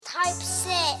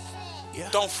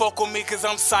Don't fuck with me cause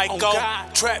I'm psycho.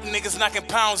 Trap niggas knocking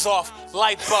pounds off.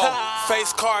 Lipo.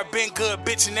 Face card been good,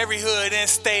 bitch, in every hood and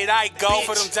state I go.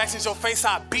 For them Jacksons, your face,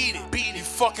 I beat it. You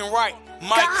fucking right.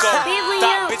 Michael.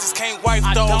 Thought bitches can't wipe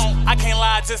those. I can't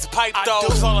lie, I just pipe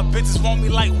those. All the bitches want me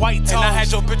like white toes. And I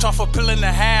had your bitch off a pill and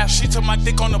a half. She took my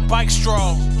dick on the bike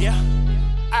stroll.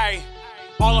 Ayy.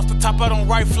 All off the top, I don't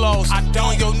write flows. I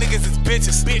don't. Your niggas is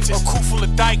bitches. A crew full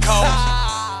of dyke hoes.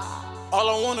 All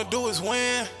I wanna do is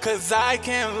win, cause I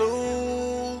can't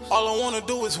lose. All I wanna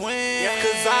do is win,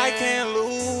 cause I can't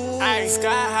lose. Ay, sky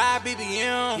high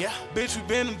BBM, bitch, we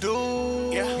been them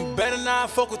dudes. You better not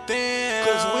fuck with them,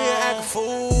 cause we'll act a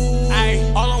fool.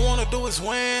 Ay, all I wanna do is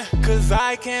win, cause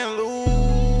I can't lose.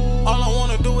 All I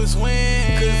wanna do is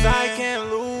win, cause I can't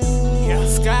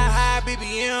lose. Sky high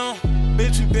BBM,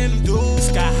 bitch, we been them dudes.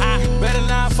 Sky high, you better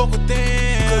not fuck with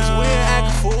them, cause we'll act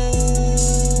a fool.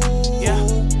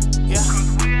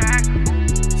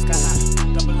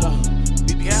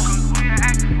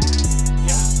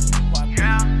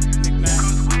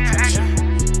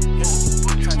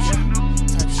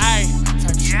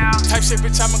 Typeshyt,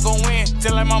 bitch, I'ma go in.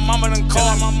 Just like my mama done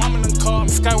called.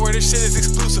 Skyward, this shit is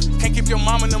exclusive. Can't keep your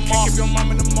mama them off.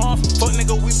 Fuck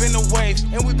nigga, we been away,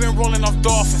 and we been rolling off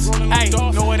dolphins. Ayy,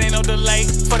 no, it ain't no delay.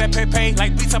 For that pay,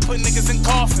 like beats, I put niggas in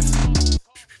coffins.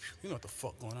 You know what the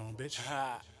fuck going on, bitch.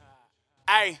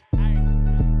 Ayy.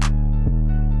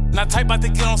 Now type about to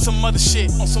get on some other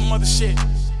shit.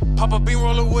 Pop a bean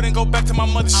roller wood and go back to my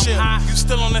mothership. You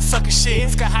still on that sucker shit.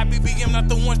 Sky high BBM, not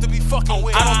the ones to be fucking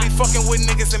with. I don't be fucking with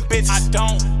niggas and bitches. I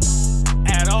don't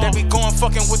at all. They be going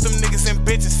fucking with them niggas and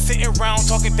bitches. Sitting around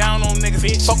talking down on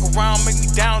niggas. Fuck around, make me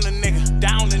down the nigga.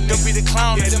 Them be the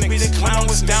clown, them be the clown.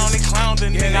 Was down, they clowned the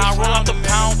nigga. I roll out the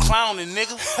pound clowning,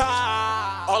 nigga.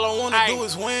 All I wanna do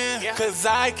is win, cause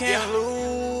I can't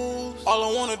lose. All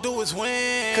I wanna do is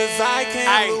win, cause I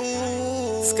can't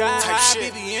lose. Sky high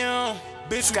BBM,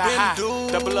 bitch, we been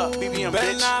dudes. Double up, BBM,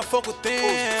 better not fuck with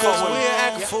them, cause we'll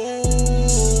act a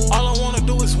fool. All I wanna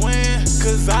do is win,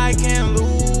 cause I can't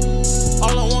lose.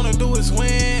 All I wanna do is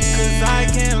win, cause I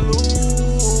can't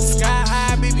lose. Sky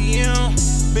high BBM,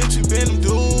 bitch, we been them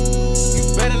dudes.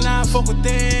 You better not fuck with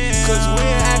them, cause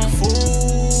we'll act a fool.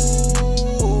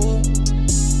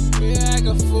 We'll act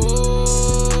a fool.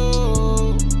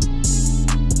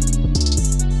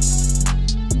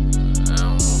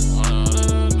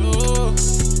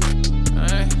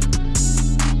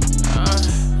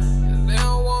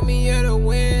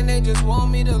 Just want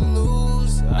me to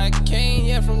lose. I came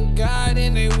here from God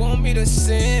and they want me to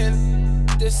sin.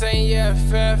 This ain't your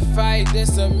fair fight,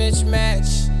 this a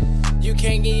mismatch. You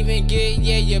can't even get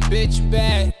your bitch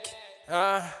back.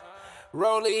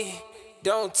 Rolly,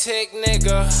 don't tick,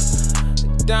 nigga.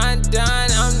 Don,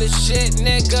 I'm the shit,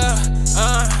 nigga.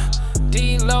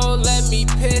 D-Lo, let me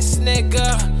piss,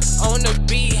 nigga. On the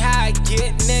beat, how I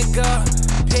get, nigga.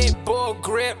 Pitbull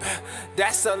grip,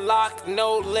 that's a lock,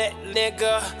 no let,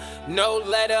 nigga. No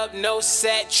let up, no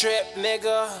set trip,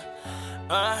 nigga.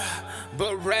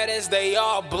 But red as they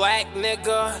all black,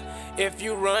 nigga. If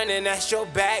you running, that's your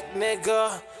back,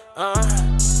 nigga.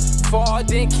 Fall,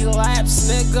 then collapse,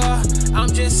 nigga. I'm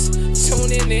just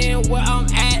tuning in where I'm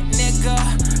at,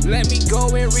 nigga. Let me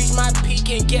go and reach my peak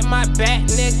and get my back,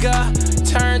 nigga.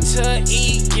 Turn to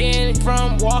Egan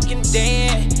from Walking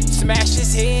Dead. Smash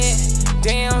his head.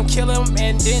 Damn, kill him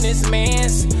and then his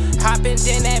mans. Hopping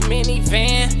in that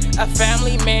minivan, a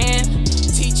family man.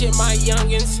 Teaching my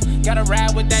youngins, gotta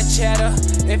ride with that cheddar.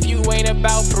 If you ain't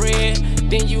about bread,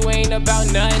 then you ain't about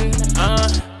nothing.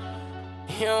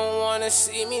 You don't wanna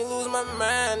see me lose my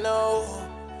mind, no.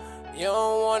 You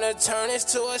don't wanna turn this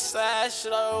to a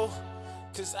slideshow.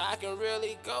 Cause I can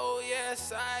really go,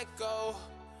 yes I go.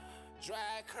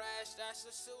 Drag crash, that's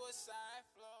a suicide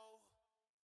flow.